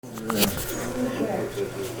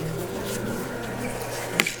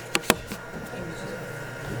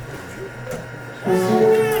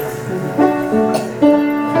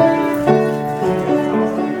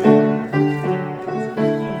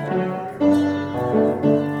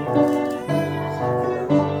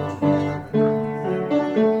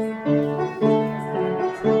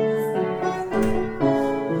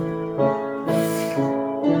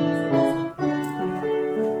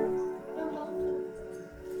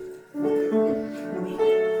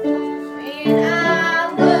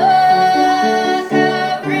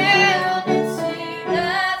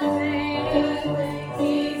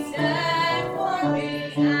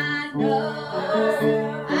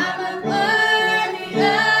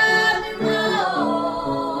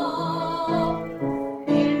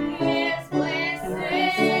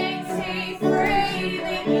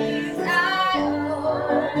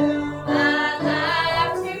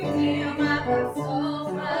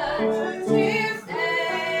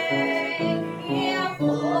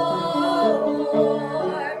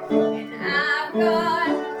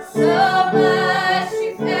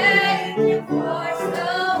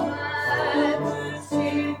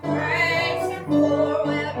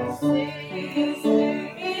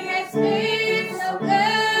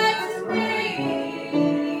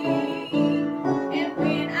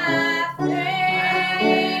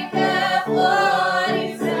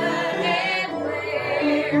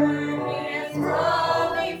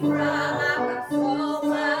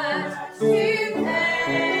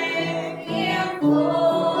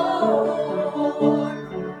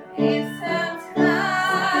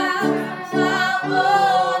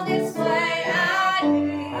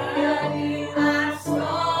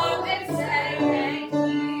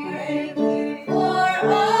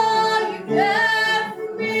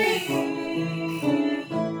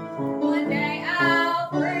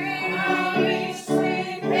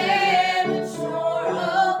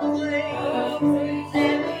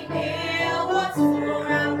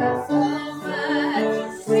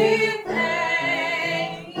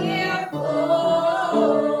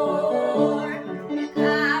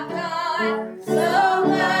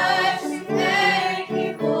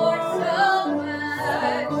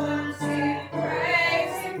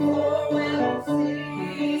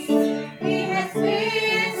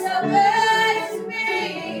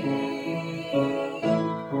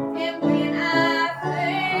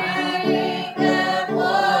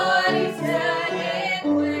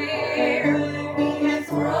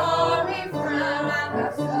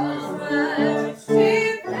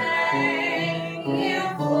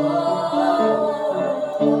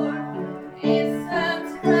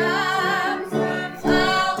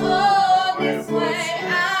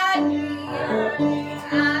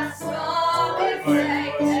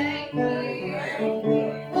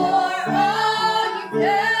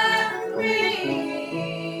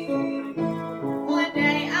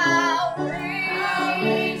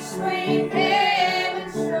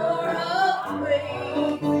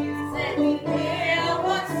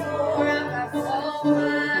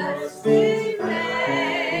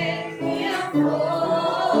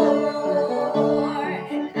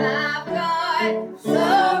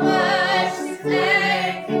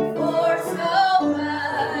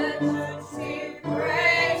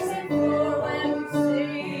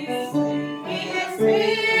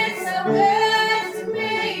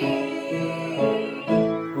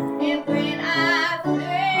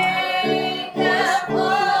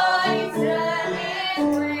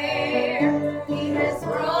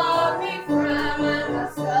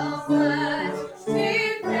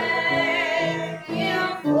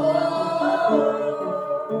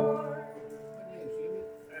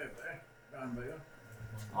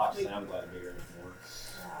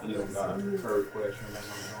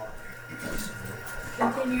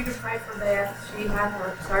Continue to pray for Beth. She had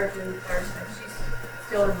her surgery Thursday. She's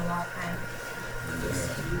still in a lot of pain.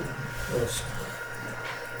 Yes.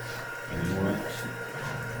 Anyone else?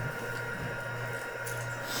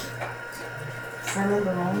 I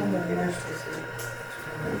remember Roman the nurse was here.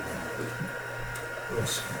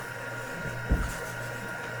 Yes.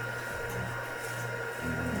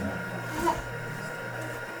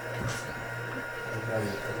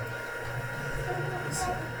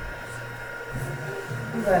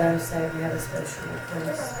 I'm glad I was saying we had a special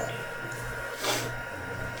request.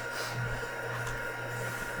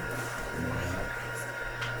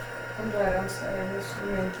 I'm glad I'm saying this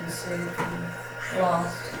man can see and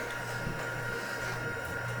lost.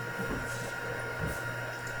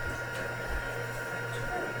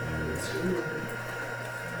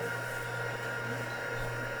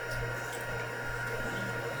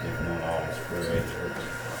 If not, all is prayer.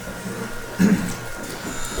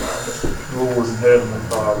 Lord and Heavenly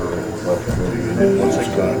Father, Lord, I come to you and once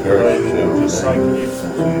again today, Lord, just thank you for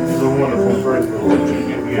the wonderful privilege that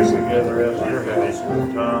you give us together as your house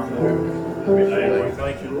one time, Lord. Lord, we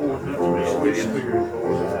thank you, Lord, not for the sweet spirit,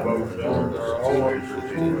 Lord, that's both there are all over your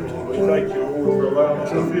people, Lord. We thank you, Lord, for allowing us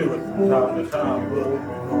to feel it from time to time, Lord.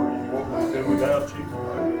 What we do without you,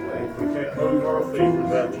 we can't move our feet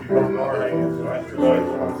without you holding our hands. And after that,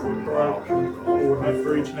 Lord, we pray, Lord, that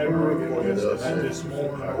for each and every request, and that this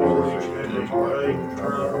morning, Lord, each and every heartache,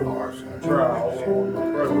 trial, Lord, we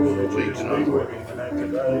pray, Lord, that you just be with him. And that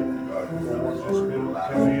today, Lord, just be able to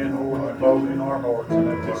come in, Lord, and abode in our hearts. And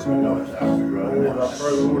at this moment, Lord, I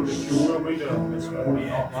pray, Lord, that your will be done this morning,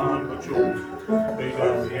 not mine, but yours be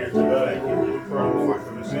done here today. Lord, we pray, Lord,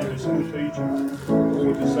 for the Sunday school teacher.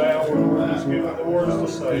 Lord, this hour, Lord, just give them the words to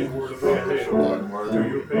say, Lord, to be ahead to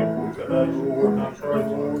your people today, Lord. And I pray,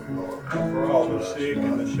 Lord, for all the sick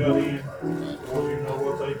and the shut in. Lord, you know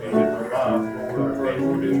what they need in their life, Lord. I pray,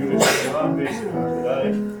 Lord, that you just come visit them today.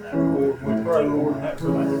 Lord, we pray, Lord, and for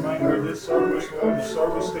the remainder of this service, Lord, the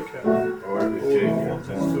service to come. Lord, you want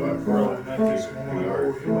us to improve and that this morning,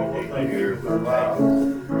 Lord, you know what they need in their life.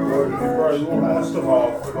 Lord, we pray, Lord, most of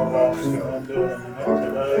all, for the lost and undone. And that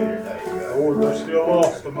today, Lord, they're still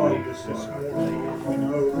lost among us this morning, Lord. We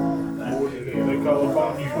know, Lord, that if they call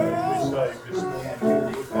upon you, they will be saved this morning, Lord.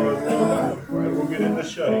 We pray, Lord, that we'll get into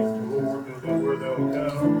shape, Lord, where they'll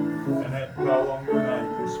come and have to call on your name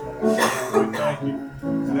this morning. Lord, we thank you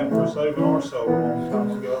and that for saving our soul a long time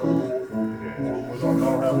ago, Lord. Lord, we don't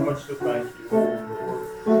know how much to thank you,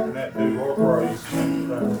 Lord, and that due our praise and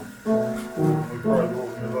that we pray,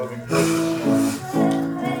 Lord, in your loving precious name.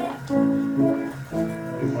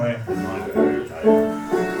 Amen.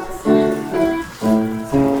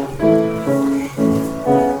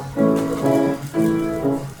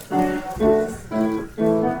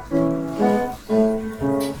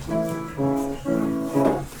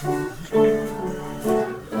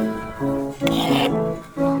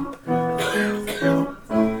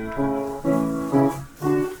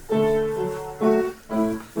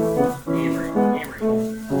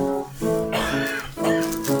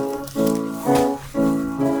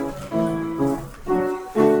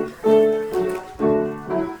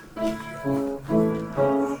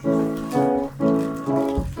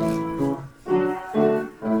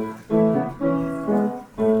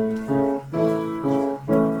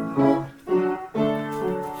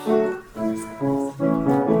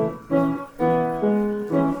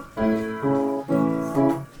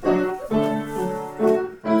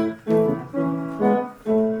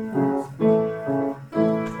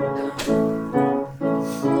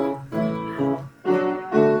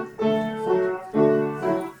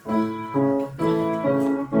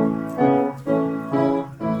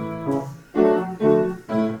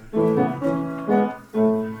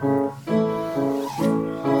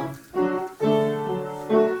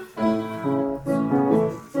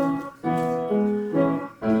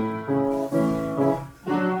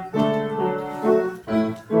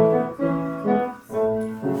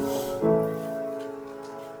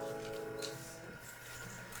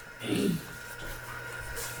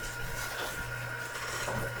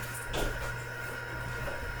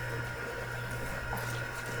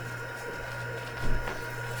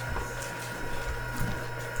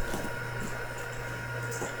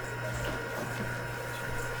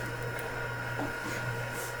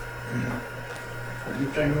 You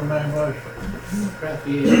change your name, right?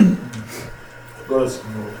 Bless you,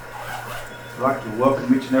 Lord. I'd like to welcome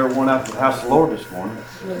each and every one out to the house of the Lord this morning.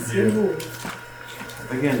 Bless you, Lord. I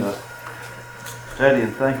begin to study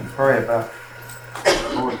and think and pray about what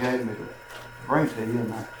the Lord gave me to bring to you.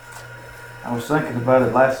 And I was thinking about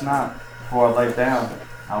it last night before I laid down.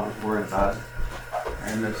 I was worried about it.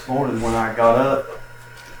 And this morning when I got up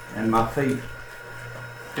and my feet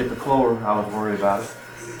hit the floor, I was worried about it.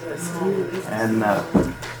 And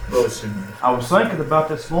I was thinking about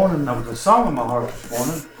this morning. There was a song in my heart this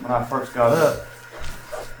morning when I first got up.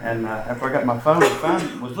 And after I got my phone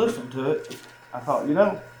and was listening to it, I thought, you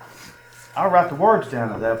know, I'll write the words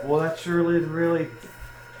down to that. Boy, that surely is really...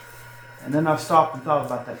 And then I stopped and thought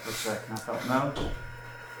about that for a second. I thought, no,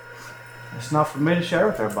 it's not for me to share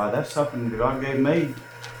with everybody. That's something that God gave me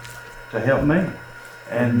to help me.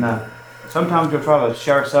 And sometimes you'll try to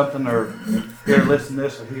share something or here, listen to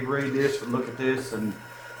this, or he read this, or look at this, and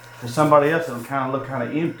to somebody else it'll kind of look kind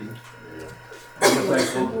of empty.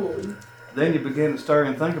 Then you begin to stir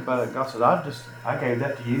and think about it. God said, I gave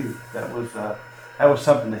that to you. That was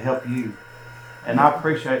something to help you. And I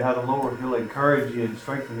appreciate how the Lord, He'll encourage you and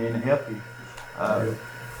strengthen you and help you.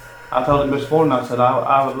 I told him this morning, I said,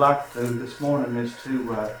 I would like to, this morning, is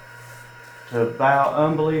to to bow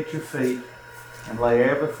humbly at your feet and lay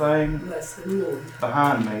everything Bless the Lord.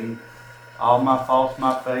 behind me, all my faults,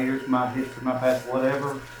 my failures, my history, my past,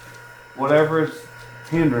 whatever is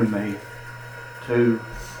hindering me, to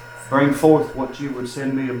bring forth what you would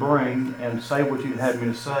send me to bring and say what you'd have me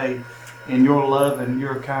to say in your love and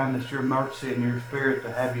your kindness, your mercy and your spirit,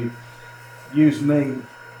 to have you use me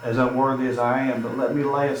as unworthy as I am, but let me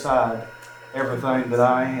lay aside everything that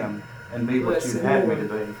I am and be what you'd had me to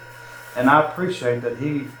be. And I appreciate that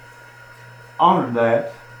he honored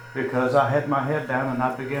that, because I had my head down and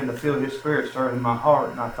I began to feel his spirit stirring in my heart,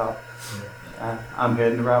 and I thought, I'm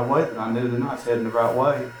heading the right way. And I knew that I was heading the right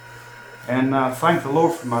way. And thank the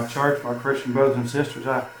Lord for my church, my Christian brothers and sisters.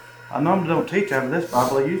 I normally don't teach out of this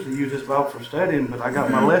Bible. I usually use this Bible for studying, but I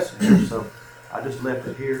got my lesson here, so I just left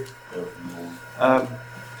it here.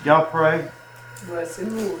 Y'all pray. Bless the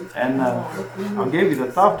Lord. And I'll give you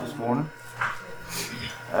the thought this morning.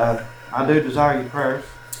 I do desire your prayers.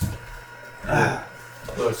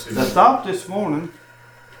 The thought this morning: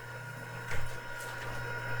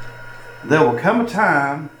 there will come a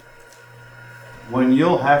time when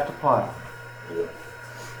you'll have to plow.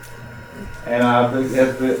 And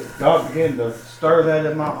as God began to stir that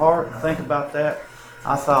in my heart and think about that,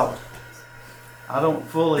 I thought, I don't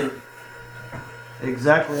fully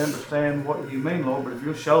exactly understand what you mean, Lord, but if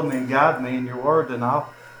you'll show me and guide me in your word, then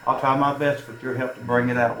I'll try my best with your help to bring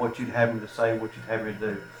it out, what you'd have me to say, what you'd have me to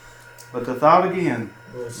do. But the thought again,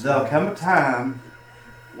 there'll come a time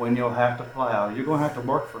when you'll have to plow. You're going to have to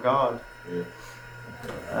work for God. You're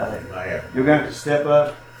going to have to step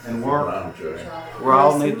up and work. We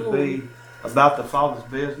all need to be about the Father's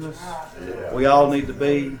business. We all need to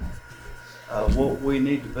be what we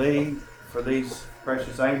need to be for these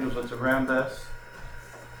precious angels that's around us,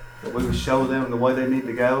 that we would show them the way they need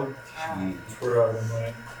to go.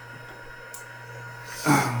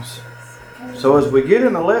 So as we get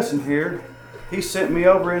in the lesson here, he sent me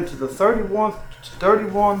over into the 31st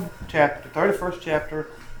chapter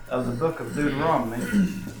of the book of Deuteronomy.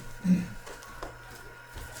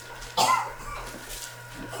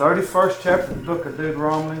 31st chapter of the book of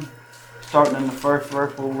Deuteronomy, starting in the first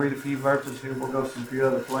verse. We'll read a few verses here. We'll go to a few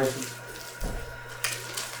other places.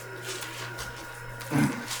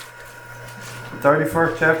 The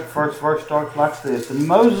 31st chapter, first verse starts like this. And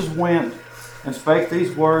Moses went and spake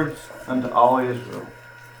these words unto all Israel.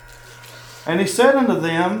 And he said unto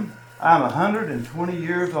them, I am 120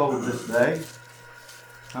 years old this day.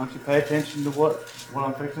 Don't you pay attention to what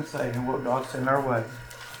I'm fixing to say and what God sent our way.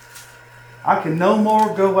 I can no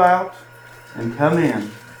more go out and come in.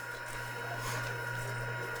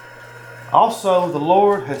 Also the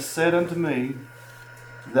Lord has said unto me,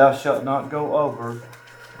 thou shalt not go over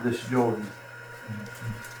this Jordan.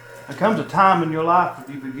 There comes a time in your life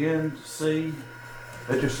when you begin to see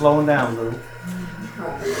that you're slowing down a little.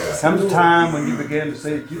 There comes a time when you begin to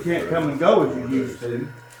see that you can't come and go as you used to.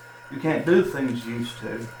 You can't do things you used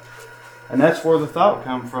to. And that's where the thought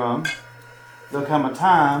comes from. There'll come a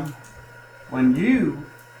time when you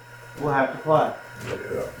will have to plow.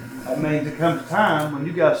 That means there comes a time when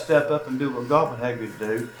you got to step up and do what God would have you to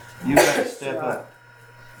do. You got to step up.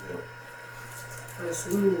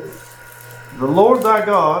 The Lord thy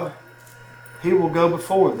God, he will go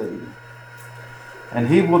before thee, and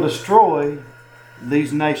he will destroy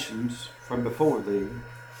these nations from before thee,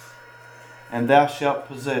 and thou shalt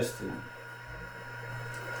possess them.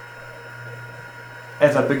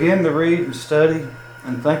 As I begin to read and study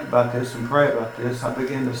and think about this and pray about this, I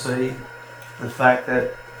begin to see the fact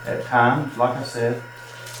that at times, like I said,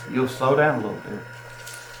 you'll slow down a little bit.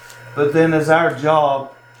 But then it's our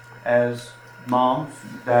job as moms,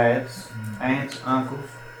 dads, aunts, uncles,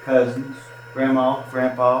 cousins, grandmas,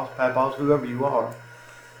 grandpas, papas, whoever you are,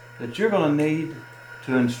 that you're going to need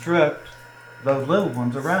to instruct those little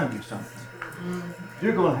ones around you something.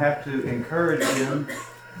 You're going to have to encourage them,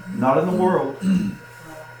 not in the world,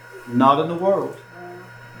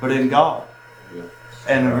 but in God.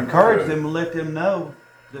 And encourage them and let them know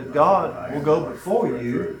that God will go before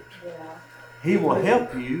you. He will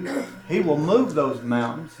help you. He will move those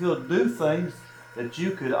mountains. He'll do things that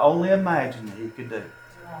you could only imagine that he could do.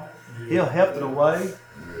 He'll help in a way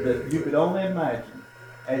that you could only imagine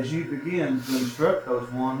as you begin to instruct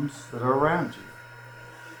those ones that are around you.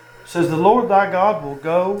 It says, the Lord thy God will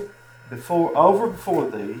go before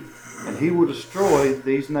thee, and he will destroy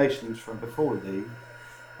these nations from before thee,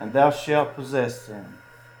 and thou shalt possess them.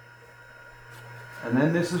 And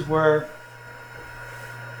then this is where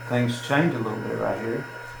things change a little bit right here.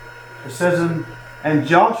 It says, and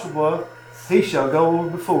Joshua, he shall go over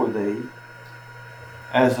before thee,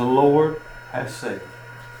 as the Lord has said.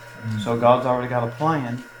 So God's already got a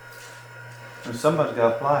plan and somebody's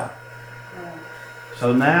got to plow.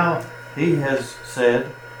 So now he has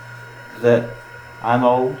said that I'm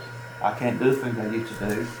old, I can't do the things I used to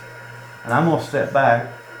do, and I'm going to step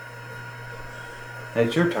back.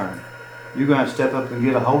 It's your turn. You're going to have to step up and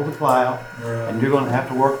get a hold of the plow, and you're going to have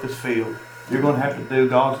to work this field. You're going to have to do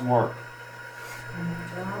God's work.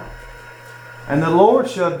 And the Lord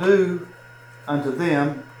shall do unto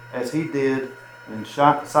them as he did in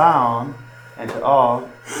Sihon, and to Og,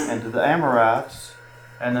 and to the Amorites,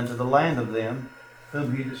 and unto the land of them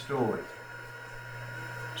whom he destroyed.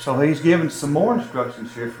 So he's given some more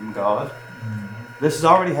instructions here from God. This has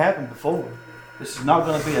already happened before. This is not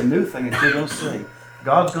going to be a new thing that you're going to see.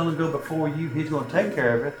 God's going to go before you. He's going to take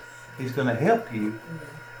care of it. He's going to help you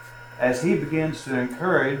as he begins to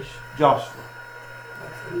encourage Joshua.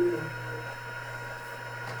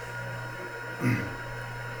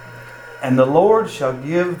 And the Lord shall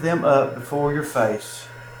give them up before your face,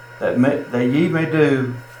 that ye may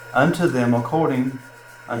do unto them according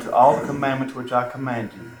unto all the commandments which I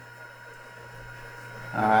command you.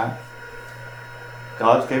 Alright?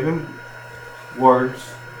 God's gave him words,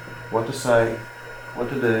 what to say, what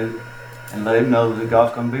to do, and let him know that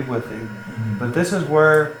God's going to be with him. But this is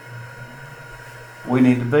where we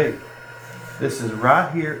need to be. This is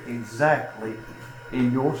right here exactly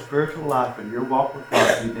in your spiritual life, in your walk with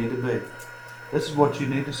God, you need to be. This is what you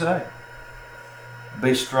need to say.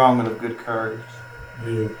 Be strong and of good courage.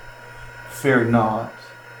 Yeah. Fear not,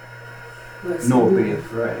 nor be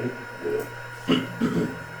afraid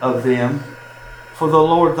of them. For the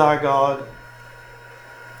Lord thy God,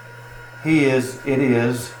 it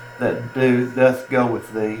is that doth go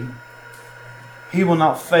with thee. He will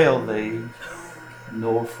not fail thee,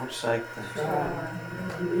 nor forsake thee.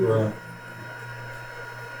 Right.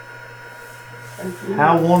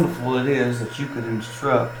 How wonderful it is that you could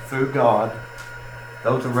instruct through God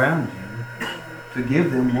those around you to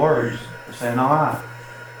give them words to say, all right,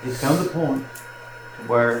 it's come to the point to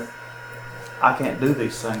where I can't do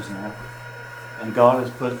these things now. And God has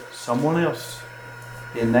put someone else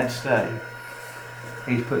in that state.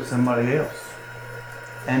 He's put somebody else.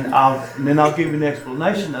 And then I'll give you an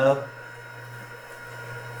explanation of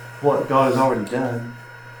what God has already done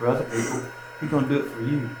for other people. He's going to do it for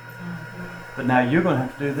you. But now you're going to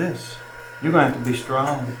have to do this. You're going to have to be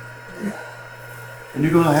strong. And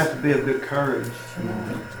you're going to have to be of good courage.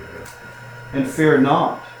 And fear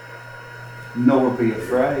not, nor be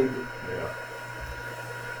afraid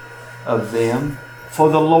of them. For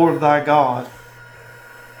the Lord thy God,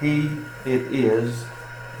 he it is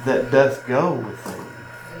that doth go with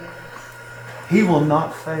thee. He will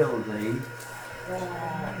not fail thee,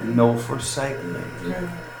 nor forsake thee.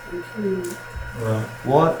 Right.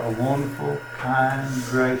 What a wonderful, kind,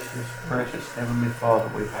 gracious, precious Heavenly Father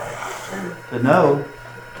we have. To know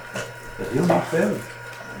that he'll not fail you.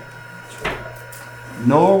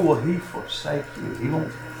 Nor will he forsake you. He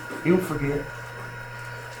won't forget.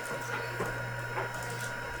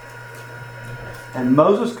 And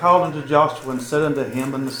Moses called unto Joshua and said unto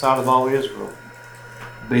him in the sight of all Israel,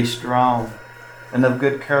 Be strong and of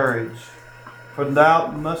good courage, for thou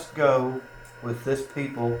must go with this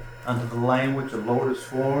people unto the land which the Lord has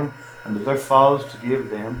sworn unto their fathers to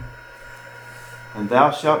give them, and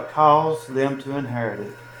thou shalt cause them to inherit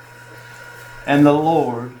it. And the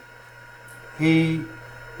Lord, he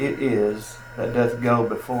it is that doth go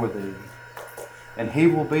before thee, and he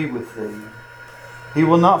will be with thee. He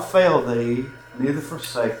will not fail thee, neither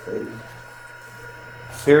forsake thee.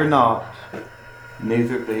 Fear not,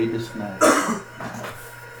 neither be dismayed.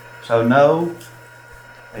 So know,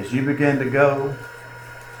 as you begin to go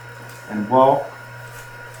and walk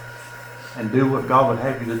and do what God would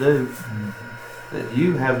have you to do, that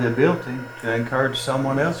you have the ability to encourage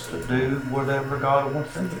someone else to do whatever God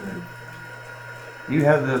wants them to do. You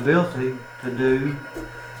have the ability to do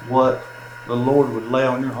what the Lord would lay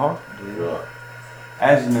on your heart to do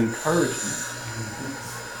as an encouragement,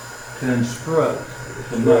 to instruct,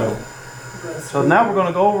 to know. So now we're going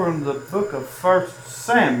to go over in the book of 1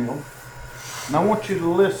 Samuel, and I want you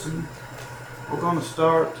to listen. We're going to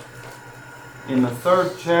start in the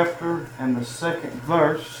 3rd chapter and the 2nd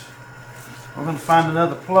verse. We're going to find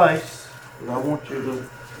another place that I want you to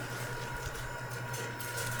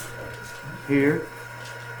hear.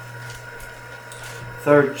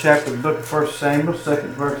 3rd chapter of the book of 1 Samuel, 2nd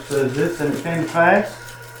verse says this, And it came to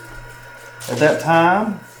pass at that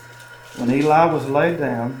time when Eli was laid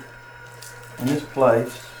down in his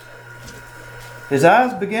place, his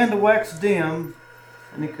eyes began to wax dim,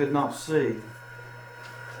 and he could not see.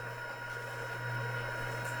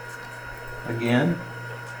 Again,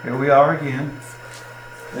 here we are again.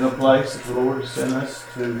 in a place that the Lord has sent us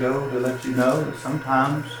to go to let you know that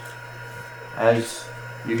sometimes as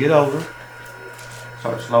you get older,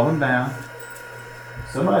 start slowing down,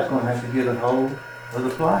 somebody's going to have to get a hold of the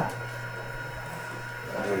plow.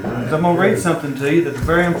 So I'm going to read something to you that's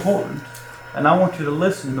very important, and I want you to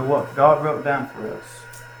listen to what God wrote down for us.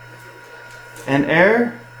 And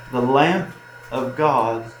ere the lamp of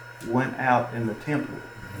God went out in the temple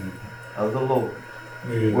of the Lord,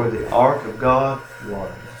 where the ark of God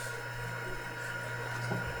was.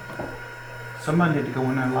 Somebody need to go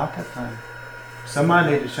in there and light that thing.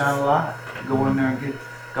 Somebody need to shine a light. Go in there and get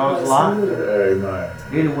God's light. Amen.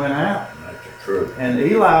 It went out. That's the truth. And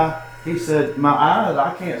Eli, he said, my eyes,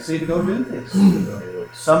 I can't see to go do this.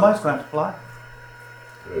 Somebody's going to have to fly.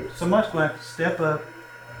 Somebody's going to have to step up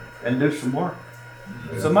and do some work.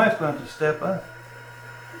 Somebody's going to have to step up.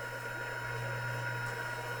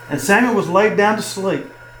 And Samuel was laid down to sleep.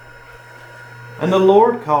 And the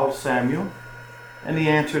Lord called Samuel, and he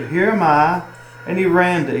answered, Here am I. And he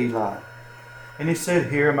ran to Eli. And he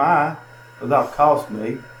said, Here am I, for thou callest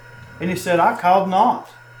me. And he said, I called not.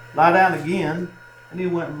 Lie down again. And he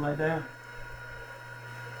went and lay down.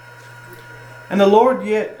 And the Lord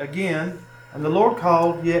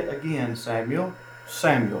called yet again, Samuel,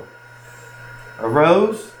 Samuel.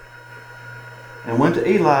 Arose and went to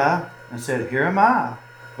Eli and said, Here am I,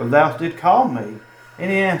 for thou didst call me. And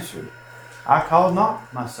he answered, I called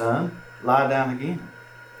not, my son. Lie down again.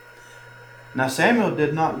 Now Samuel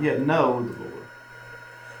did not yet know the Lord,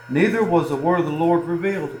 neither was the word of the Lord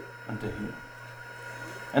revealed unto him.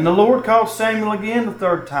 And the Lord called Samuel again the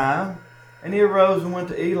third time, and he arose and went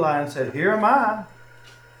to Eli and said, Here am I,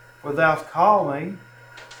 for thou hast called me.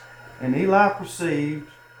 And Eli perceived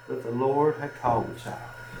that the Lord had called the child.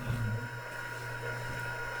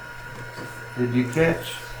 Did you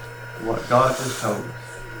catch what God just told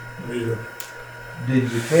us? Yeah.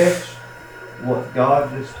 Did you catch what God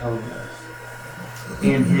just told us?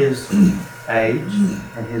 In his age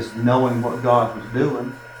and his knowing what God was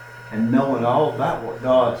doing and knowing all about what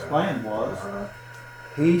God's plan was,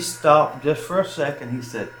 he stopped just for a second. He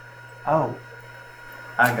said, Oh,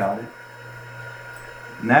 I got it.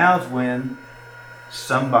 Now's when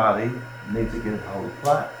somebody needs to get a hold of the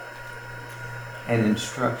plow. And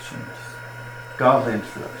instructions, godly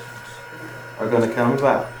instructions, are going to come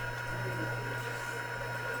about.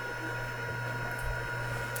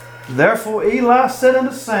 Therefore Eli said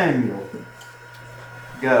unto Samuel,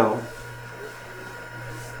 Go,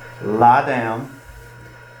 lie down,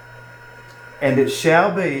 and it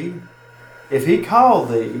shall be, if he call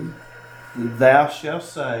thee, thou shalt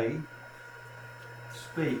say,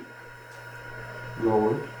 Speak,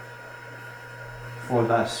 Lord, for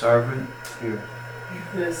thy servant heareth.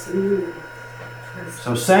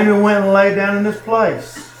 So Samuel went and lay down in this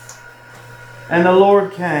place. And the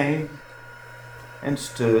Lord came and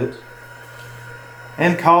stood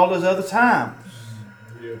and called as other times,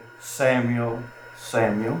 Samuel,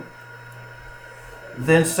 Samuel.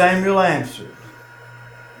 Then Samuel answered,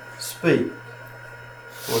 Speak,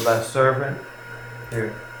 for thy servant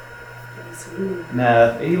heareth.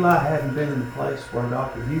 Now, if Eli hadn't been in the place where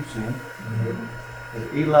God could use him,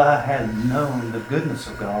 if Eli hadn't known the goodness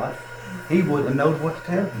of God, he wouldn't have known what to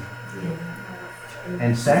tell him.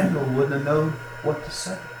 And Samuel wouldn't have known what to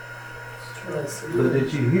say. But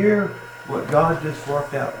did you hear what God just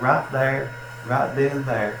worked out right there, right then and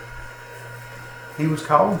there? He was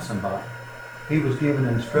calling somebody. He was giving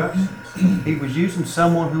instructions. He was using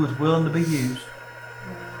someone who was willing to be used.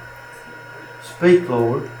 Speak,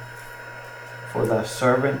 Lord, for thy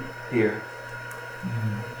servant heareth.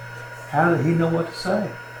 How did he know what to say?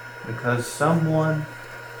 Because someone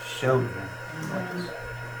showed him what to say.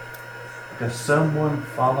 Because someone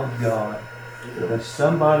followed God. Because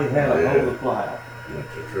somebody had a hold of the plow.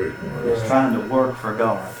 That's the truth. Was trying to work for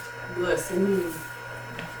God. Bless him.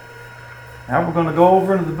 Now we're going to go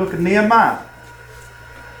over into the book of Nehemiah.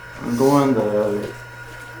 I'm going to the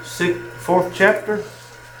 4th chapter,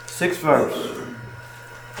 6th verse.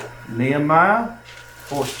 Nehemiah,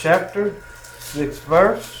 4th chapter, 6th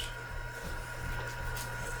verse.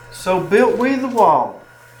 So built we the wall,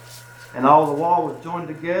 and all the wall was joined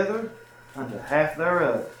together unto half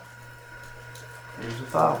thereof. Here's the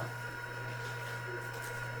thought.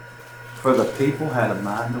 For the people had a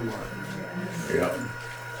mind to work. Yeah.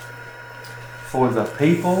 For the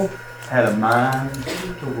people had a mind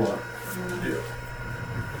to work. Yeah.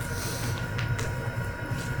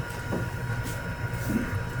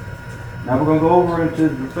 Now we're going to go over into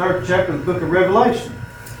the 3rd chapter of the book of Revelation.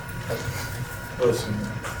 Listen.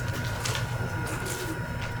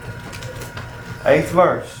 8th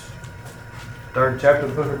verse. 3rd chapter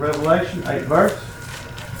of the book of Revelation, 8th verse.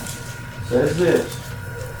 says this,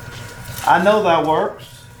 I know thy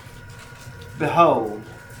works. Behold,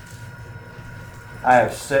 I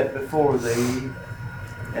have set before thee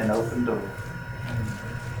an open door.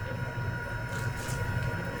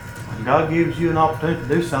 When God gives you an opportunity to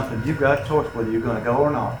do something, you've got a choice whether you're going to go or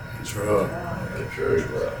not. That's right. That's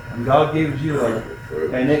right. And God gives you That's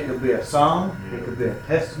right. and it could be a song, it could be a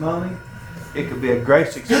testimony, it could be a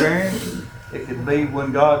grace experience, it could be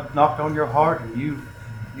when God knocked on your heart and you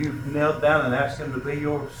knelt down and asked Him to be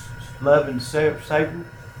your loving Savior.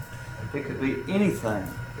 It could be anything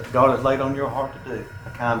that God has laid on your heart to do. A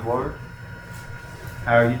kind word.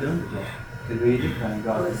 How are you doing today? It could be anything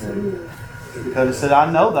God can do. Because it said,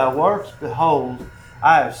 I know thy works. Behold,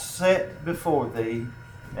 I have set before thee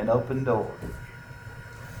an open door.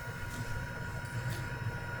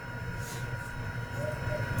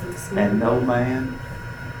 And no man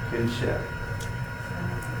can shut it.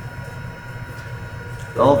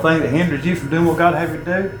 The only thing that hinders you from doing what God have you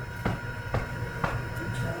do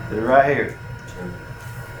is right here.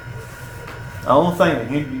 The only thing that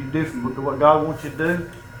hinders you to do from what God wants you to do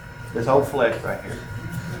is this old flesh right here.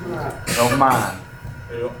 This old mind.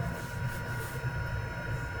 Yeah.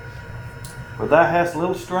 For thou hast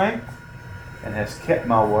little strength, and hast kept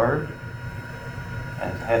my word,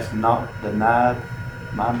 and hast not denied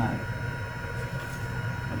my name.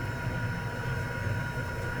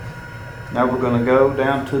 Now we're going to go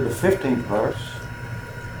down to the 15th verse.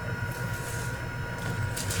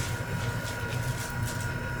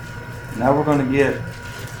 Now we're going to get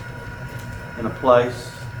in a place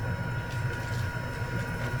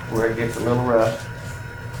where it gets a little rough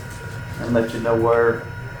and let you know where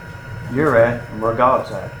you're at and where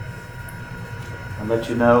God's at. And let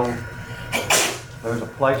you know there's a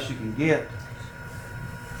place you can get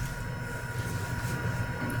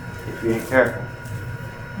if you ain't careful.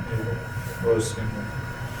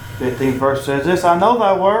 15th verse says this, I know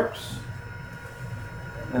thy works,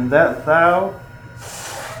 and that thou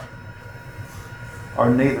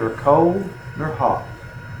art neither cold nor hot.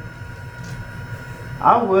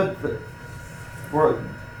 I would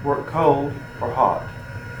work cold or hot.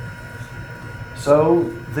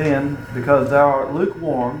 So then, because thou art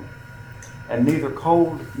lukewarm, and neither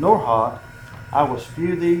cold nor hot, I will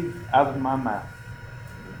spew thee out of my mouth.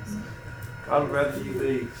 God would rather you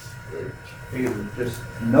be either just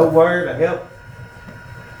nowhere to help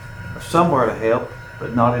or somewhere to help,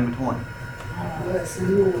 but not in between.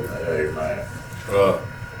 Amen. Right.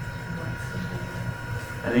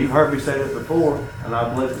 And you've heard me say this before, and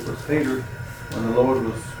I believe it was Peter, when the Lord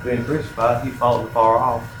was being crucified, he followed far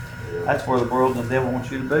off. That's where the world and the devil wants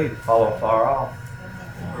you to be, to follow far off.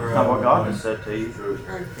 It's not what God has said to you.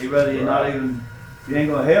 He'd rather you not even, if you ain't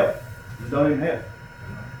going to help, just don't even help.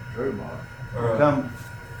 True, Mark.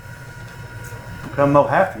 Come mow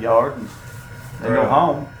half the yard and then go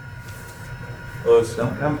home. Listen.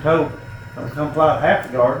 Don't come plow half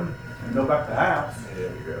the garden and go back to the house.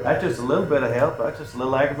 There you go. That's just a little bit of help. That's just a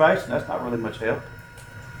little aggravation. That's not really much help.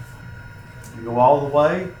 You go all the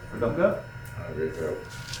way or don't go. I get help.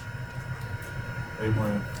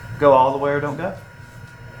 Amen. Go all the way or don't go.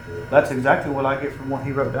 That's exactly what I get from what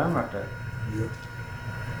he wrote down right there. Yeah.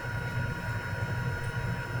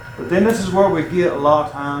 But then this is where we get a lot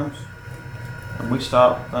of times, and we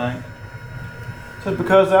stop and think. It says,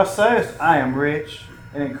 because thou sayest, I am rich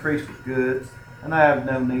and increased with goods, and I have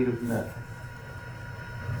no need of nothing.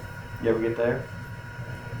 You ever get there?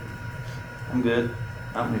 I'm good.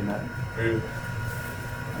 I don't need nothing. Yeah.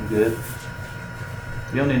 I'm good.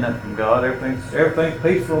 You don't need nothing from God. Everything's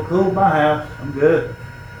peaceful, cool in my house. I'm good.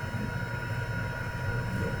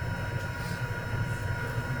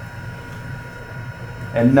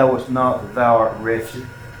 And knowest not that thou art wretched,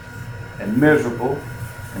 and miserable,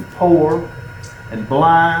 and poor, and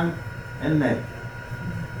blind, and naked.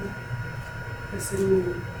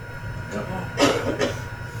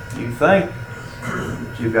 You think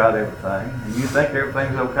that you got everything, and you think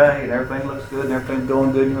everything's okay, and everything looks good, and everything's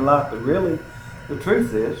going good in your life, but really, the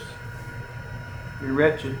truth is, you're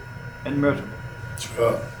wretched and miserable. That's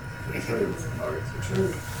right. That's true, Mark. That's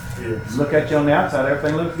true. Yeah. Look at you on the outside,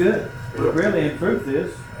 everything looks good. But really, the truth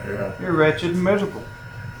is, Yeah. you're wretched and miserable.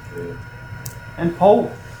 Yeah. And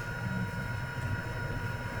poor.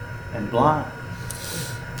 And blind.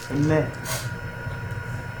 And naked.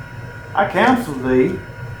 I counsel thee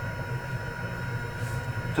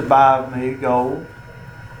to buy of me gold,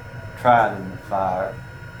 tried in the fire,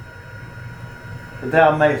 that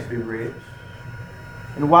thou mayest be rich,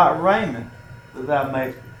 and white raiment, that thou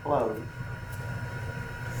mayest be clothed,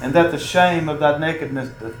 and that the shame of thy nakedness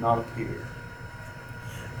doth not appear.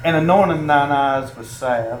 And anointing thine eyes with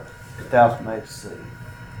salve, that thou mayest see.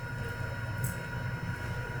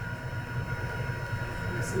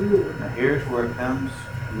 Now here's where it comes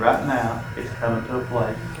right now. It's coming to a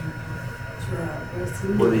place.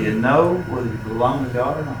 Whether you know whether you belong to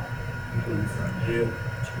God or not. Yeah.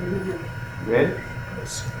 Ready?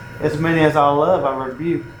 As many as I love, I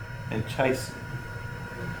rebuke and chasten.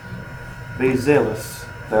 Be zealous,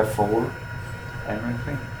 therefore, and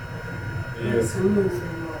repent.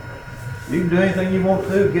 You can do anything you want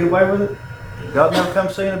to, get away with it. God never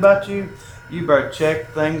comes saying about you. You better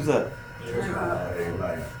check things up.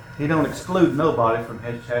 Amen. He don't exclude nobody from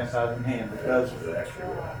his chastising hand, because Exactly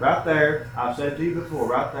right. right there, I've said to you before,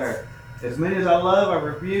 right there, as many as I love, I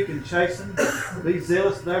rebuke and chasten. Be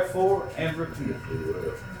zealous, therefore, and repent.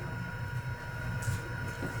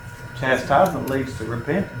 Chastisement leads to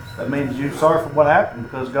repentance. That means you're sorry for what happened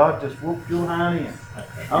because God just whooped your hind end.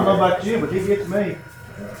 I don't know about you, but He gets me.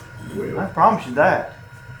 I promise you that.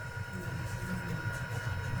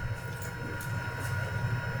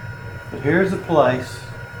 But here's a place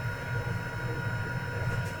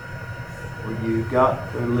where you've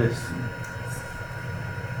got to listen.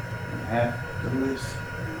 You have to listen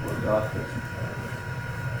to what God says.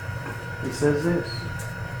 He says this: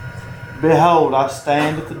 Behold, I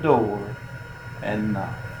stand at the door and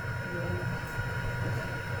knock.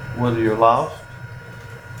 Whether you're lost,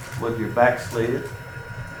 whether you're backslid,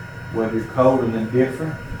 whether you're cold and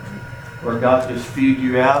indifferent, or God just spewed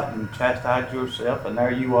you out and chastised yourself, and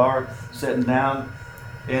there you are sitting down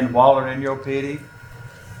and wallowing in your pity,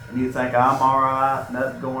 and you think, I'm all right,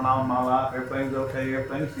 nothing's going on in my life, everything's okay,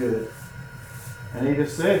 everything's good. And He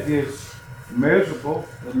just said you're miserable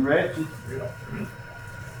and wretched,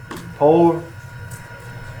 poor,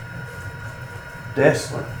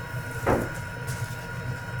 desolate.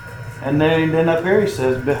 And then up here He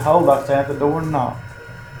says, Behold, I stand at the door and knock.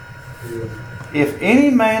 If any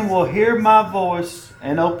man will hear my voice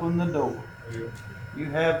and open the door, you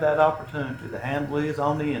have that opportunity. The handle is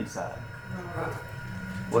on the inside.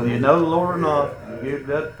 Whether you know the Lord or not, it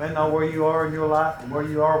doesn't depend on where you are in your life and where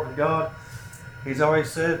you are with God. He's always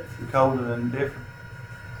said you're cold and indifferent.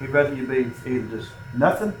 He'd rather you be either just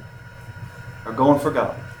nothing or going for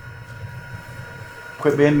God.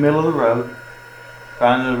 Quit being in the middle of the road,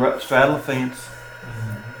 trying to straddle the fence.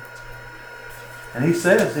 And He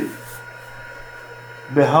says,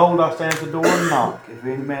 Behold, I stand at the door and knock. If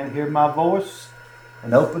any man hear my voice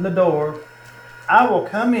and open the door, I will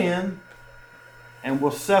come in and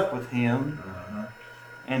will sup with him,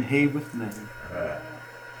 and he with me.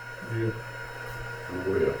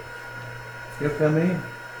 He'll come in.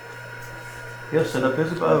 He'll set up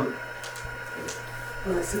his abode.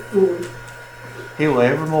 He will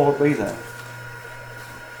evermore be there.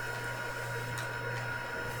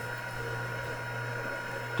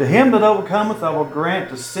 To him that overcometh, I will grant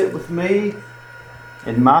to sit with me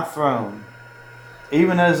in my throne,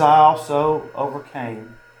 even as I also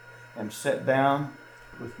overcame, and sat down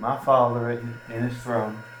with my Father in His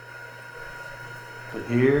throne. But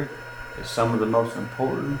here is some of the most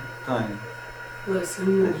important things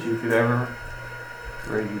that you could ever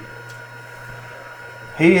read.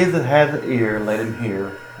 He that hath the ear, let him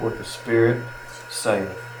hear what the Spirit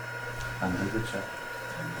saith unto the church.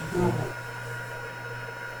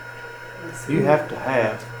 You have to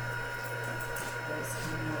have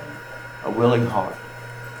a willing heart.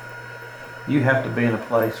 You have to be in a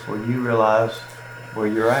place where you realize where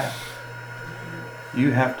you're at.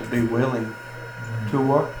 You have to be willing to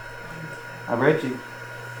work. I read you.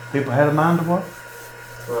 People had a mind to work.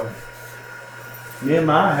 Right.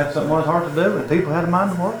 Nehemiah had something on his heart to do, and people had a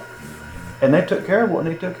mind to work. And they took care of what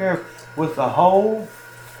they took care of. With the whole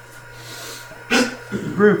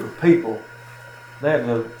group of people, they had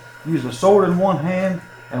to use a sword in one hand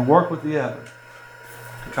and work with the other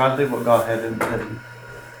to try to do what God had them do.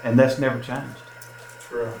 And that's never changed.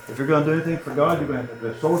 Right. If you're going to do anything for God, you're going to have to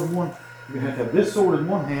have a sword in one. You're going to have this sword in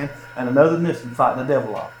one hand and another in this and fighting the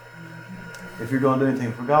devil off. If you're going to do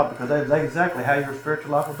anything for God, because that's exactly how your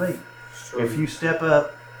spiritual life will be. If you step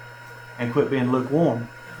up and quit being lukewarm,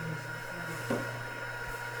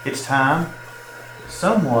 it's time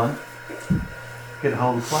someone get a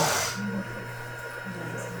hold of the plow.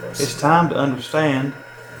 It's time to understand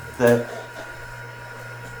that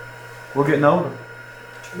we're getting older.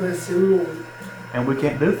 And we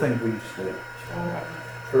can't do things we used to do.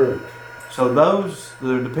 True. So those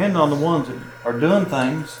that are dependent on the ones that are doing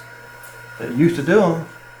things that used to do them,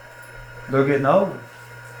 they're getting older.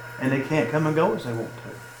 And they can't come and go as they want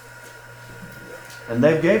to. And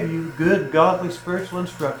they've gave you good, godly, spiritual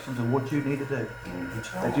instructions of what you need to do.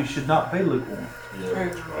 That you should not be lukewarm.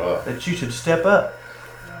 That you should step up.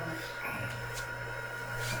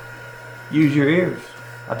 Use your ears.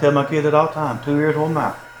 I tell my kids that all the time. 2 ears, 1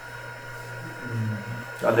 mouth.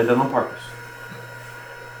 God did it on purpose.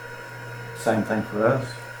 Same thing for us.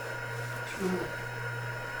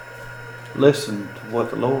 Listen to what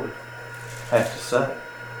the Lord has to say.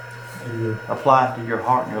 Apply it to your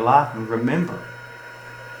heart and your life, and remember.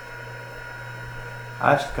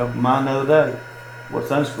 I asked a couple of mine the other day what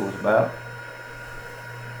Sunday school was about.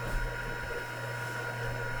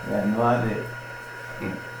 They had no idea.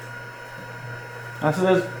 I said,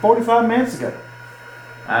 that's 45 minutes ago.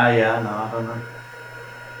 Yeah, I know, I don't know.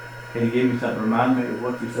 Can you give me something to remind me of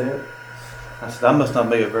what you said? I said, I must not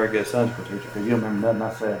be a very good Sunday school teacher because you don't remember nothing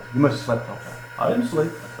I said. You must have slept all day. I didn't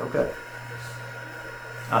sleep. That's okay.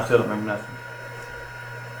 I still don't remember nothing.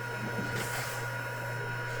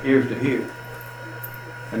 Ears to hear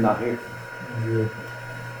and not hear. Yeah.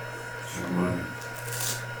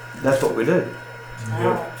 That's what we do.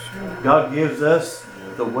 Yeah. God gives us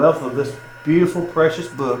the wealth of this beautiful, precious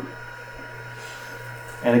book.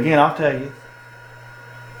 And again, I'll tell you,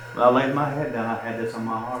 when I laid my head down, I had this on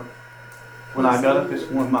my heart. When I got up this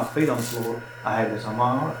morning, my feet on the floor, I had this on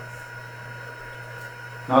my heart.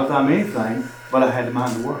 Not that I'm anything, but I had the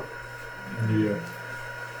mind to work. Yeah.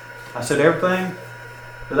 I set everything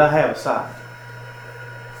that I have aside.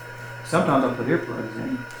 Sometimes I put earplugs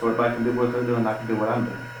in so everybody can do what they're doing, I can do what I'm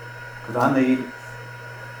doing. Because I need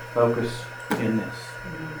focus in this.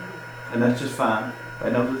 And that's just fine.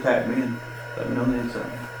 They know to attack me and let me know they need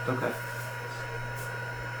something. It's okay.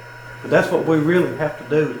 But that's what we really have to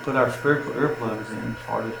do, is put our spiritual earplugs in as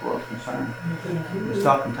far as this world's concerned. We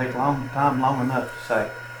stop and take long enough to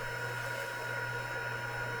say,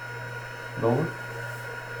 Lord,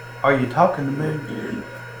 are you talking to me?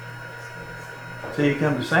 See, you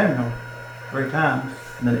come to Samuel 3 times,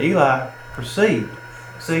 and then Eli perceived.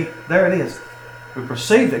 See, there it is. We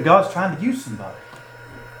perceive that God's trying to use somebody.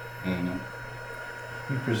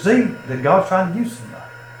 You perceive that God's trying to use somebody.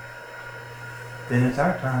 Then it's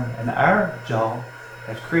our turn and our job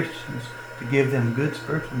as Christians to give them good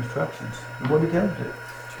spiritual instructions. And what did he tell them to do?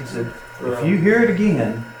 He said, if you hear it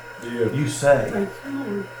again, you say,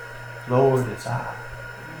 Lord, it's I,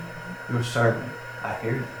 your servant. I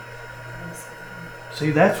hear you.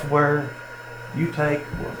 See, that's where you take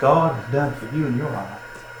what God has done for you in your life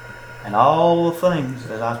and all the things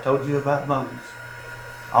that I told you about Moses.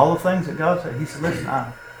 All the things that God said. He said, listen,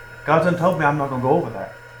 God's done told me I'm not going to go over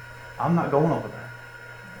there. I'm not going over there.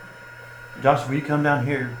 Joshua, will you come down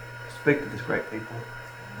here, speak to this great people?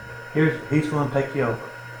 He's going to take you over.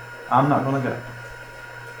 I'm not going to go.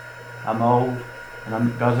 I'm old,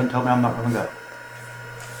 and God's done told me I'm not going to go.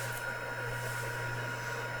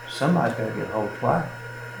 Somebody's got to get a hold of the plow.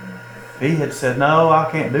 If he had said, no, I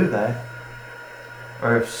can't do that.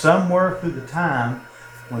 Or if somewhere through the time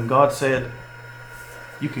when God said,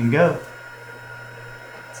 you can go.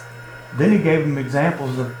 Then he gave them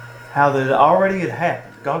examples of how that it already had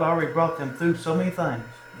happened. God already brought them through so many things.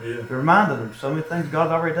 Yeah. He reminded them so many things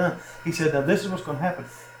God's already done. He said, now this is what's going to happen.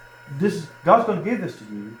 God's going to give this to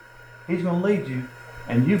you. He's going to lead you.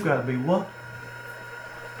 And you've got to be what?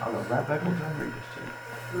 I'll go right back and read this to you.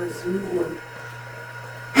 Listen, Lord.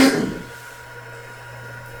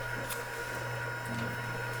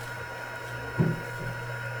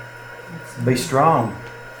 Be strong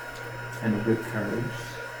and of good courage.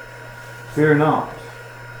 Fear not,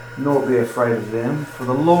 nor be afraid of them, for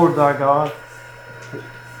the Lord thy God,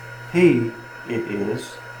 He it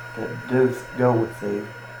is that doth go with thee.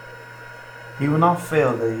 He will not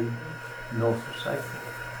fail thee, nor forsake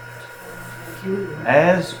thee.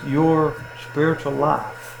 As your spiritual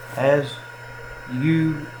life, as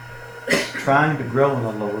you trying to grow in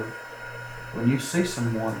the Lord, when you see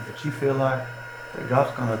someone that you feel like that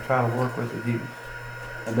God's going to try to work with you,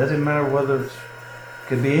 it doesn't matter whether it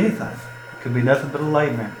could be anything. It could be nothing but a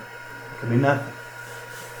lay member. It could be nothing.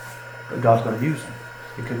 But God's going to use them.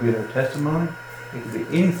 It could be their testimony. It could be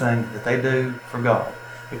anything that they do for God.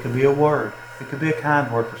 It could be a word. It could be a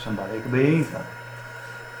kind word for somebody. It could be anything.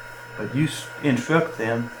 But you instruct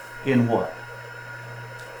them in what?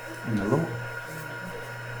 In the Lord.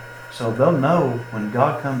 So they'll know when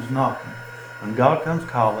God comes knocking, when God comes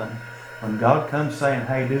calling, when God comes saying,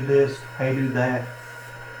 hey, do this, hey, do that,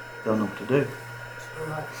 they'll know what to do.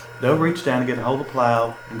 They'll reach down and get a hold of the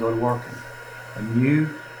plow and go to working. And you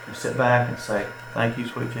can sit back and say, thank you,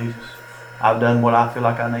 sweet Jesus. I've done what I feel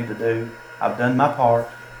like I need to do. I've done my part.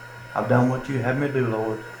 I've done what you have me do,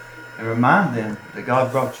 Lord. And remind them that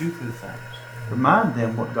God brought you through things. Remind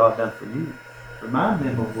them what God done for you. Remind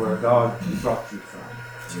them of where God brought you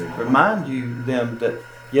from. Remind them that,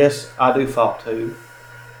 yes, I do fall too.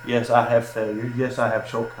 Yes, I have failures. Yes, I have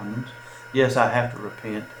shortcomings. Yes, I have to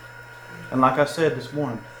repent. And like I said this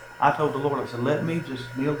morning, I told the Lord, I said, let me just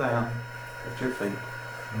kneel down at your feet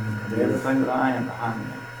and everything that I am behind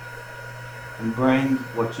me, and bring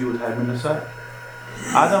what you would have me to say.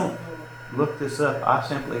 I don't look this up. I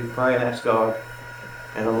simply pray and ask God.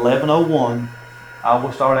 At 11:01, I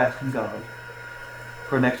will start asking God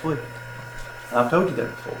for next week. And I've told you that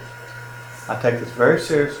before. I take this very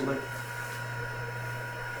seriously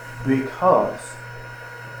because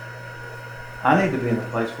I need to be in a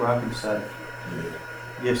place where I can say,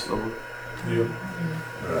 yes, Lord. Yeah.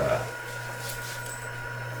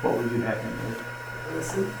 What would you have me do?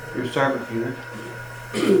 Listen. Your servant here.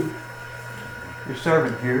 Your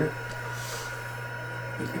servant here.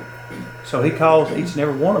 So he calls each and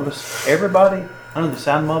every one of us, everybody under the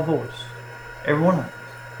sound of my voice. Every one of us.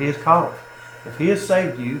 He has called. If he has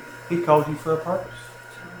saved you, he calls you for a purpose.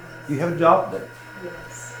 You have a job to do.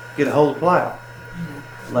 Yes. Get a hold of the plow.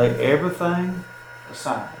 Lay everything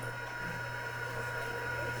aside.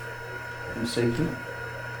 And seek him.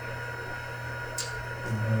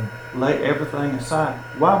 Lay everything aside.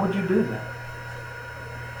 Why would you do that?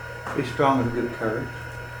 Be strong and of good courage.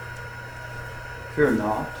 Fear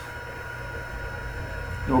not,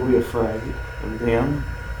 nor be afraid of them.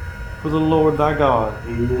 For the Lord thy God,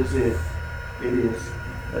 he is it. It is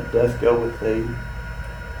that doth go with thee.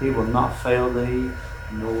 He will not fail thee,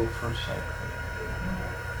 nor forsake thee.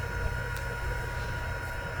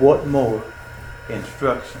 What more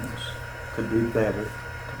instructions could be better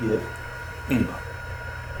to give anybody?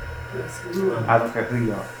 Yes, Lord. I don't care who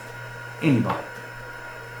you are. Anybody.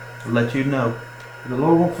 To let you know the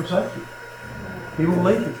Lord won't forsake you. He won't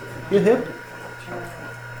leave you. He'll help you.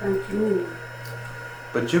 Thank you.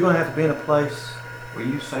 But you're going to have to be in a place where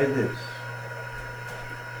you say this.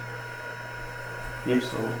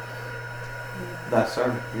 Yes, Lord. Thy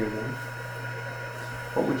servant here, Lord.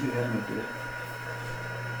 What would you have me do?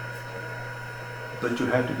 But you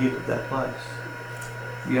have to get to that place.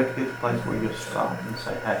 You have to get to the place where you'll stop and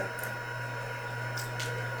say, hey,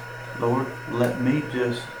 Lord, let me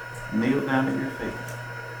just kneel down at your feet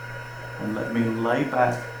and let me lay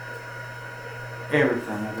back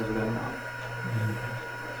everything that has going on.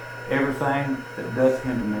 Everything that doth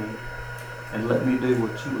hinder me, and let me do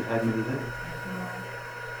what you would have me to do.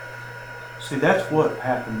 See, that's what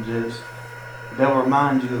happens is they'll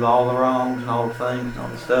remind you of all the wrongs and all the things and all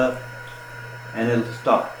the stuff, and it'll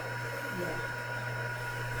stop.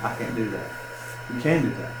 I can't do that. You can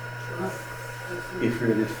do that if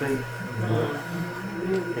you're at his feet.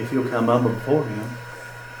 If you'll come humble before him,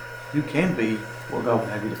 you can be what God would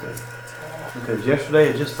have you to be. Because yesterday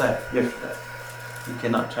is just that, yesterday. You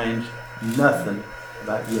cannot change nothing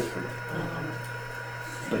about yesterday.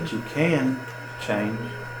 But you can change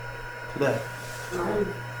today.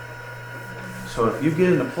 So if you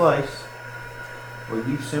get in a place where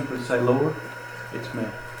you simply say, Lord, it's me.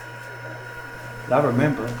 And I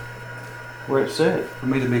remember where it said for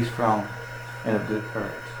me to be strong and of good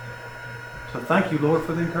courage. So thank you, Lord,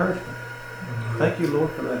 for the encouragement. Thank you,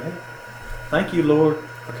 Lord, for that help. Thank you, Lord,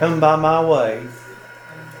 for coming by my way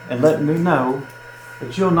and letting me know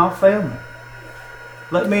that you'll not fail me.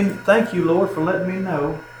 Thank you, Lord, for letting me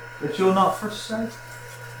know that you'll not forsake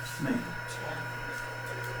me.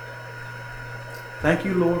 Thank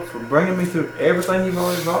you, Lord, for bringing me through everything you've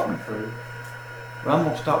already brought me through. But I'm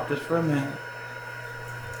going to stop just for a minute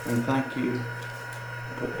and thank you.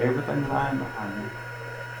 Put everything that I am behind me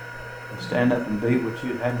and stand up and be what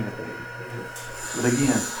you'd have me to be. But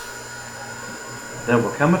again, there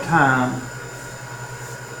will come a time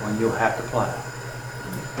when you'll have to plow.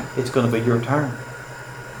 It's going to be your turn.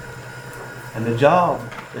 And the job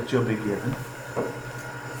that you'll be given,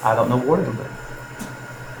 I don't know what it'll be.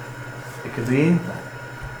 It could be anything.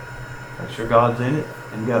 Make sure God's in it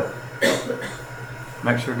and go.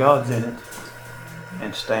 Make sure God's in it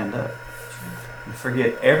and stand up. And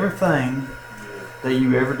forget everything that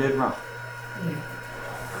you ever did wrong.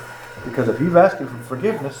 Because if you've asked him for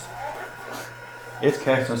forgiveness, it's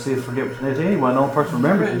casting a sea of forgiveness. And there's anyone, the only person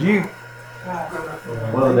remembers is you.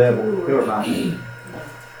 Well, the devil, who am I?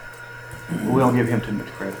 We don't give him too much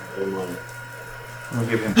credit. We don't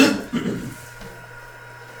give him too much credit.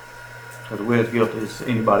 Because we're as guilty as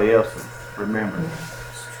anybody else of remembering.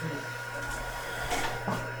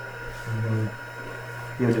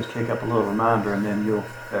 He'll just kick up a little reminder and then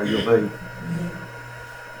there you'll be.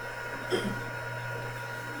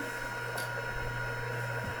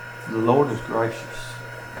 The Lord is gracious.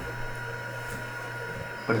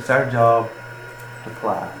 But it's our job to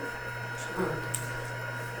plow.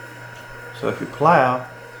 So if you plow,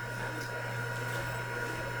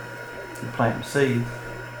 you plant seed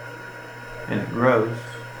and it grows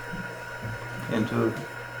into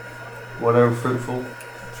whatever fruitful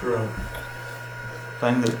That's right.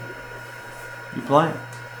 thing that you plant.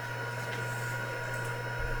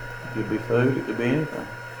 Could be food, it could be anything.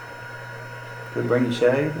 Could bring you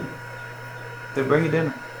shade, could bring you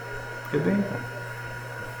dinner. Could be anything.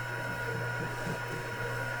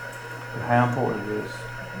 But how important it is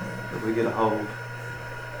that we get a hold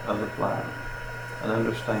of the plow and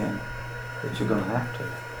understand that you're going to have to.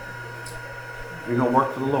 If you're going to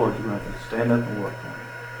work for the Lord, you're going to have to stand up and work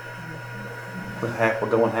for Him. We're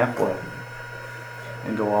going halfway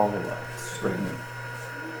and go all the way. Bring it.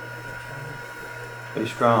 Be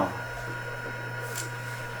strong.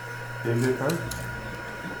 Be a good person.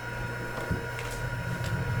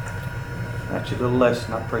 That's your little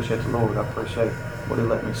lesson. I appreciate the Lord. I appreciate what He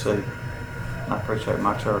let me see. And I appreciate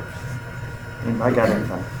my church. Anybody got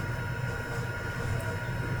anything?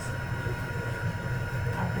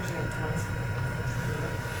 I appreciate it, Thomas.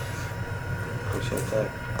 Appreciate that.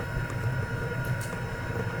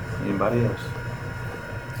 Anybody else?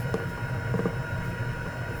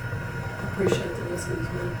 I appreciate the listening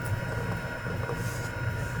to me.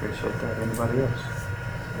 Appreciate that. Anybody else?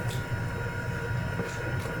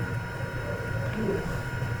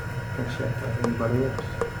 Appreciate that. Anybody else?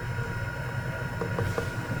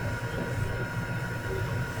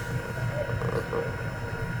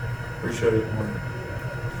 Appreciate it when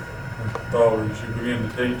I thought as you begin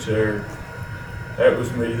to teach there, that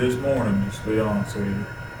was me this morning, just to be honest with you.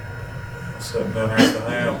 I was sitting down there at the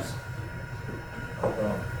house. I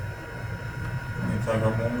thought, I didn't think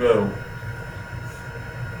I'm gonna go.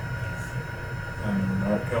 And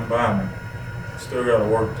that come by me. Still got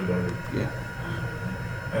work to do. Yeah.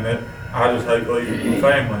 And I just hate leaving my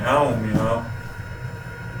family home, you know.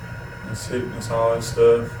 And sickness, all that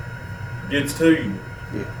stuff gets to you.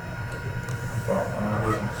 Yeah. I thought,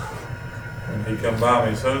 and he come by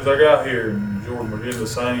me as soon as I got here, and Jordan began to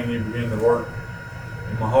sing. He began to work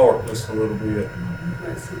in my heart just a little bit.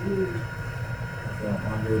 I thought,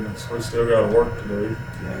 my goodness, we still got work to do.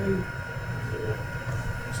 Yeah.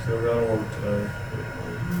 Still got work to do.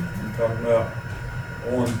 I'm talking about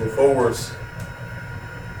the ones before us.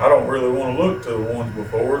 I don't really want to look to the ones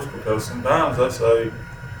before us because sometimes they say,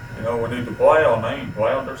 you know, we need to plow, and they ain't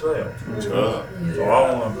plowed themselves. So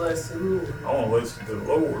I want to listen to the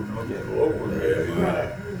Lord and look to the Lord.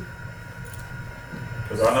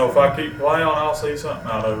 Because I know if I keep plowing, I'll see something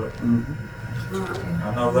out of it. Mm-hmm. I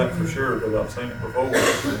know that for sure because I've seen it before.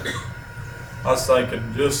 I was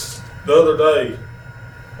thinking just the other day,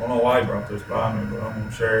 I don't know why he brought this by me, but I'm going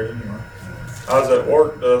to share it anyway. I was at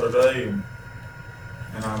work the other day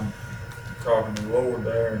and I'm talking to the Lord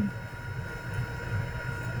there, and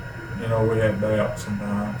you know, we have doubts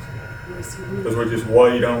sometimes because we just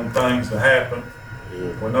wait on things to happen.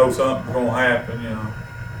 We know something's going to happen, you know.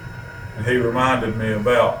 And he reminded me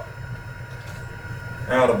about,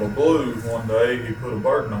 out of a blue one day, he put a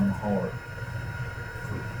burden on my heart.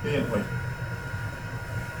 Bentley.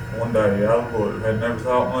 One day, out of the blue, had never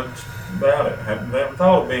thought much about it. Had never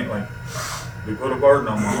thought of Bentley. He put a burden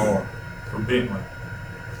on my heart for Bentley.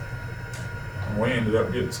 And we ended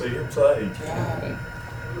up getting to see him saved. I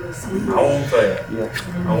want that. Yeah.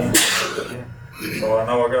 I want that. So I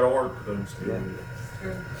know I got work to do still.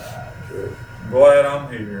 I'm glad I'm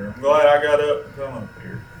here. I'm glad I got up and come up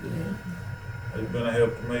here. It's been a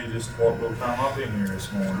help to me just what little time I've been here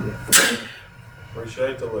this morning.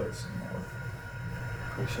 Appreciate the lesson, Lord.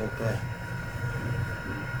 Appreciate that.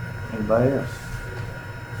 Anybody else?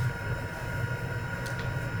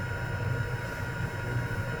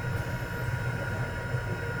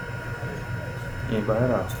 Anybody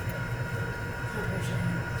else?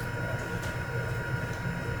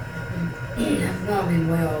 I've not been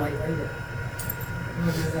well lately, but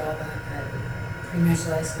Lord knows all about that. Pretty much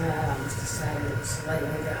last night I almost decided it was late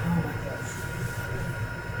when we got home.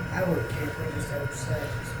 I wouldn't care if we just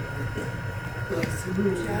overslept this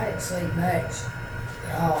morning. I didn't sleep much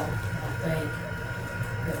at all, I don't think.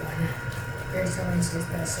 But when Gary told me he says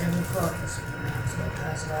about 7 o'clock this morning, I was like,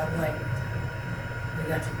 I was a lot late. We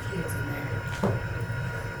got the kids in there.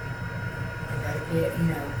 We gotta get, you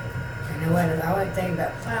know, and I wasn't thinking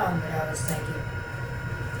about plowing, but I was thinking,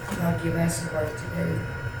 God give us some work to do.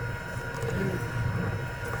 You know,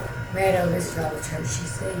 Meadow, this is all the church she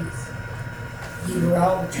sees. You were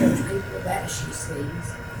all the church people that she sees.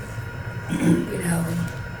 You know, and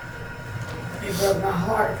it broke my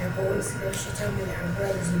heart a couple of weeks ago. She told me that her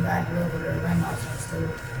brothers invited her over to her grandma's next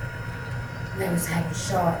door. And they was having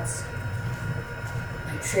shots.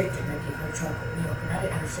 They tricked her to give her chocolate milk, and I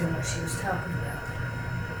didn't understand what she was talking about.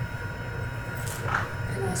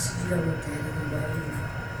 And I said, you don't want that anybody,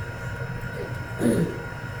 you know.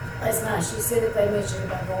 Last night she said that they mentioned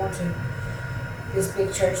about going to this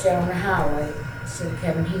big church down on the highway instead of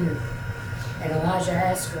coming here. And Elijah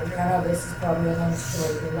asked her, I know this is probably a long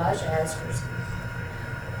story, but Elijah asked her,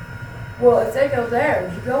 well, if they go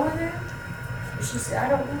there, you going there? And she said, I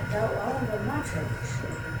don't want to go. I want to go to my church.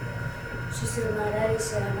 She said, well, my daddy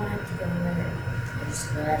said I might have to go there. I just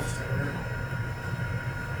scratched her.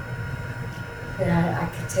 But I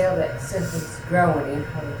could tell that something's growing in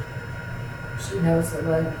her. She knows the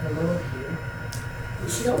love of the Lord here. And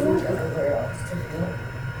she don't want to go nowhere else to feel.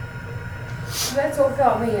 So that's what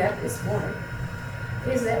got me up this morning.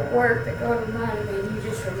 Is that word that God reminded me, and you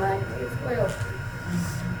just reminded me as well.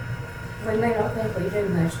 We may not think we do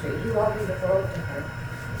much, but you all be the world to her.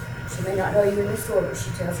 She may not know you in the store, but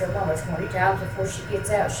she tells her mama 20 times before she gets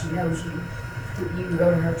out, she knows you. You can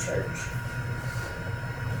go to her church.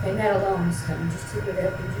 And that alone is coming, just to get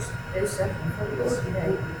up and just do something for the Lord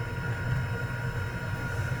today.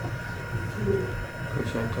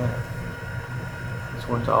 Appreciate that. That's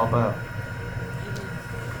what it's all about.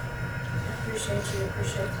 I appreciate you, I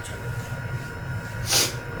appreciate the church.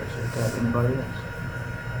 Appreciate that. Anybody else?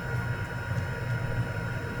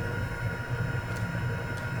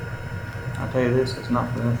 I tell you this, it's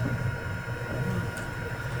not for nothing.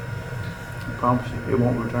 I promise you, it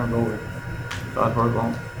won't return void. God's word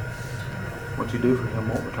won't. What you do for him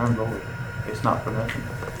won't return void. It's not for nothing.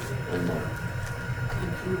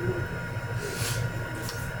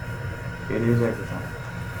 It is everything.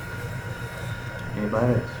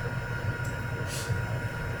 Anybody else?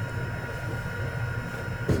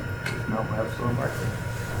 No, we'll have a celebration.